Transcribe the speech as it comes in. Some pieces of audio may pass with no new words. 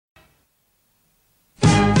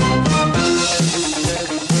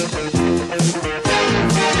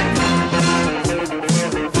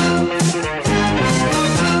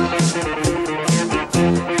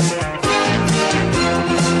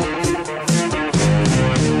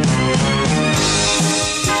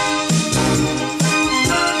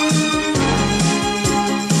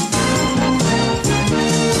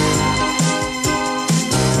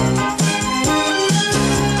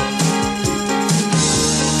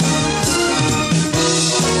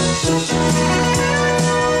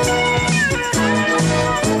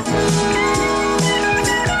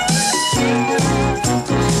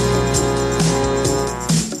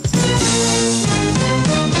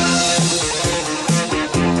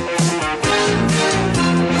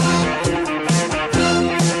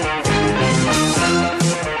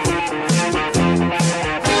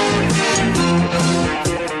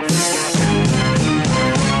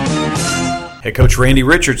Hey, Coach Randy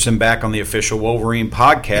Richardson back on the official Wolverine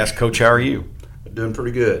podcast. Coach, how are you? Doing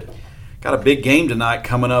pretty good. Got a big game tonight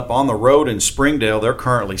coming up on the road in Springdale. They're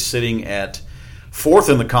currently sitting at fourth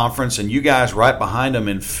in the conference, and you guys right behind them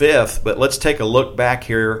in fifth. But let's take a look back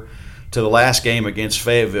here to the last game against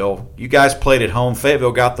Fayetteville. You guys played at home.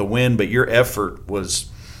 Fayetteville got the win, but your effort was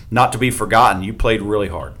not to be forgotten. You played really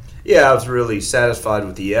hard. Yeah, I was really satisfied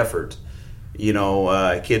with the effort.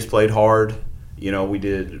 Kids played hard. We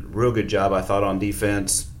did a real good job, I thought, on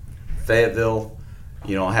defense. Fayetteville,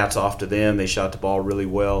 hats off to them. They shot the ball really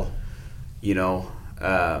well,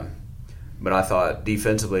 But I thought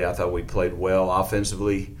defensively, we played well.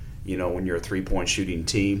 Offensively, when you're a three-point shooting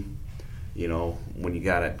team, when you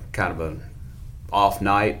got a kind of an off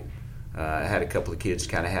night, I had a couple of kids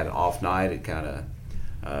kind of had an off night. It kind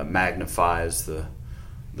of magnifies the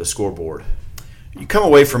scoreboard. You come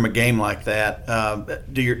away from a game like that.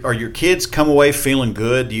 Are your kids come away feeling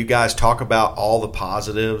good? Do you guys talk about all the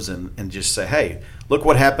positives and just say, hey, look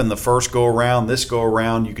what happened the first go-around, this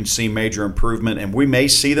go-around, you can see major improvement, and we may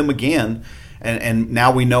see them again, and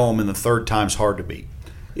now we know them, and the third time's hard to beat?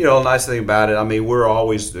 The nice thing about it,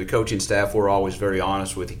 the coaching staff, we're always very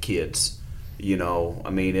honest with the kids.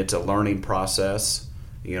 It's a learning process.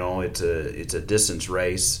 It's a distance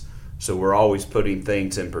race. So we're always putting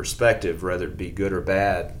things in perspective, whether it be good or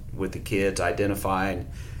bad, with the kids, identifying,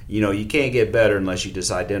 you can't get better unless you just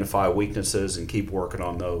identify weaknesses and keep working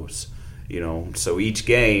on those. So each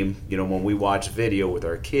game, when we watch video with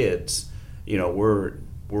our kids, we're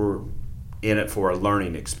in it for a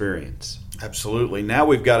learning experience. Absolutely. Now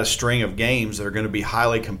we've got a string of games that are going to be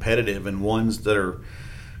highly competitive and ones that are,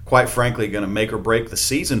 quite frankly, going to make or break the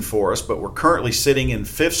season for us, but we're currently sitting in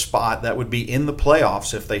fifth spot. That would be in the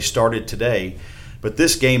playoffs if they started today. But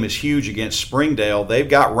this game is huge against Springdale. They've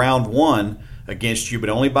got round one against you, but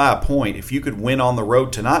only by a point. If you could win on the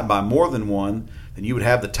road tonight by more than one, then you would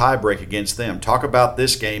have the tiebreak against them. Talk about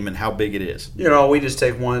this game and how big it is. We just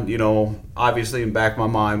take one, obviously in the back of my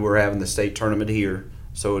mind, we're having the state tournament here,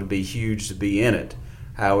 so it would be huge to be in it.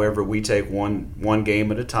 However, we take one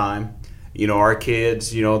game at a time. Our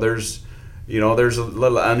kids, there's a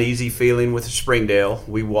little uneasy feeling with Springdale.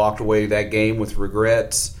 We walked away that game with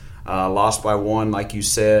regrets, lost by one, like you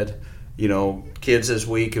said. Kids this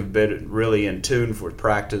week have been really in tune for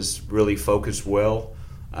practice, really focused well.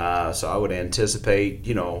 So I would anticipate,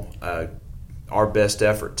 our best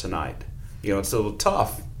effort tonight. It's a little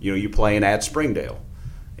tough. You're playing at Springdale,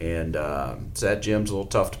 and so that gym's a little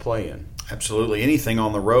tough to play in. Absolutely. Anything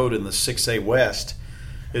on the road in the 6A West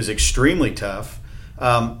is extremely tough.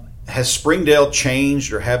 Has Springdale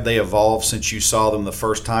changed or have they evolved since you saw them the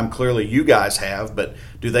first time? Clearly you guys have, but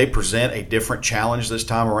do they present a different challenge this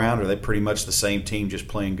time around, or are they pretty much the same team just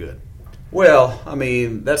playing good? Well,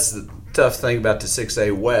 that's the tough thing about the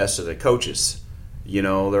 6A West are the coaches.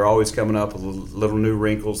 They're always coming up with little new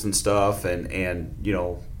wrinkles and stuff, and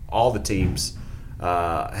all the teams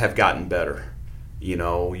have gotten better.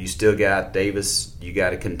 You still got Davis you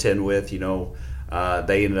got to contend with,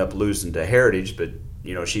 they ended up losing to Heritage, but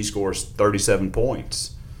she scores 37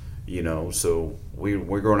 points. So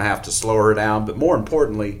we're going to have to slow her down. But more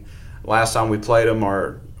importantly, last time we played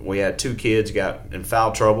them, we had two kids got in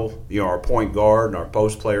foul trouble. Our point guard and our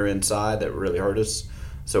post player inside that really hurt us.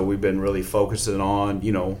 So we've been really focusing on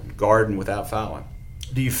guarding without fouling.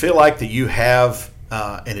 Do you feel like that you have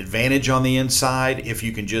an advantage on the inside if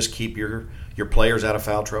you can just keep your players out of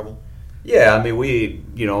foul trouble? Yeah,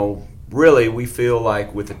 really, we feel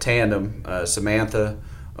like with the tandem, Samantha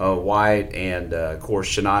White and, of course,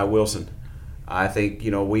 Shania Wilson, I think,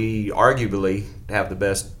 we arguably have the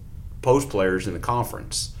best post players in the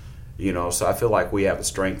conference, so I feel like we have a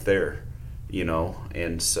strength there,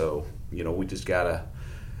 and so, we just got to,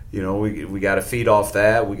 we got to feed off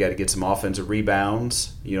that. We got to get some offensive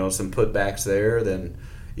rebounds, some putbacks there. Then,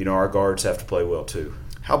 our guards have to play well too.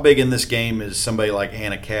 How big in this game is somebody like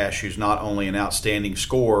Anna Cash, who's not only an outstanding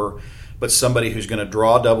scorer, but somebody who's going to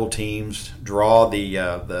draw double teams, draw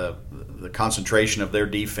the concentration of their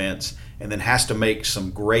defense, and then has to make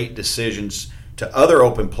some great decisions to other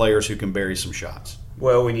open players who can bury some shots?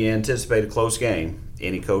 Well, when you anticipate a close game,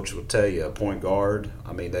 any coach will tell you a point guard,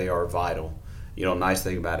 they are vital. Nice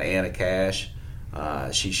thing about Anna Cash,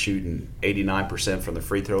 she's shooting 89% from the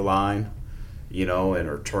free throw line, and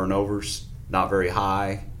her turnovers not very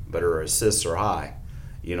high, but her assists are high.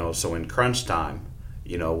 So in crunch time,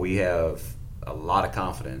 we have a lot of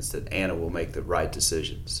confidence that Anna will make the right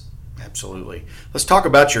decisions. Absolutely. Let's talk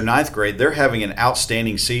about your ninth grade. They're having an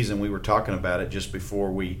outstanding season. We were talking about it just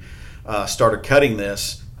before we started cutting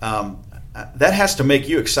this. That has to make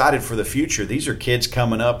you excited for the future. These are kids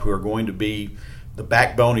coming up who are going to be the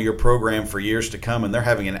backbone of your program for years to come, and they're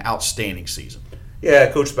having an outstanding season.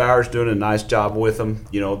 Yeah, Coach Bauer's doing a nice job with them.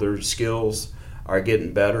 Their skills are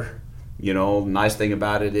getting better. The nice thing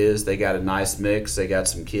about it is they got a nice mix. They got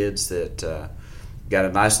some kids that got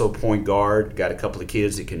a nice little point guard, got a couple of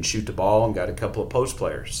kids that can shoot the ball, and got a couple of post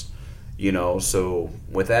players. So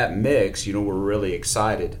with that mix, we're really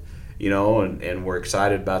excited. And we're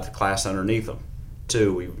excited about the class underneath them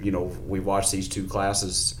too. We watched these two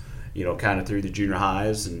classes, kind of through the junior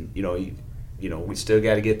highs, and we still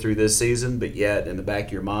got to get through this season, but yet in the back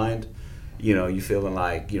of your mind, you feeling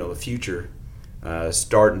like the future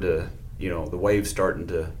starting to, the wave's starting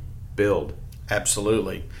to build.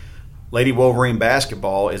 Absolutely. Lady Wolverine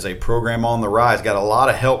basketball is a program on the rise. Got a lot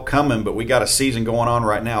of help coming, but we got a season going on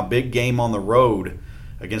right now. Big game on the road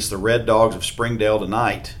against the Red Dogs of Springdale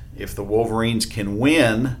tonight. If the Wolverines can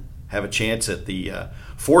win, have a chance at the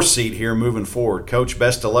 4th seed here moving forward. Coach,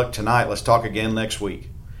 best of luck tonight. Let's talk again next week.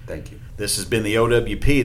 Thank you. This has been the OWP.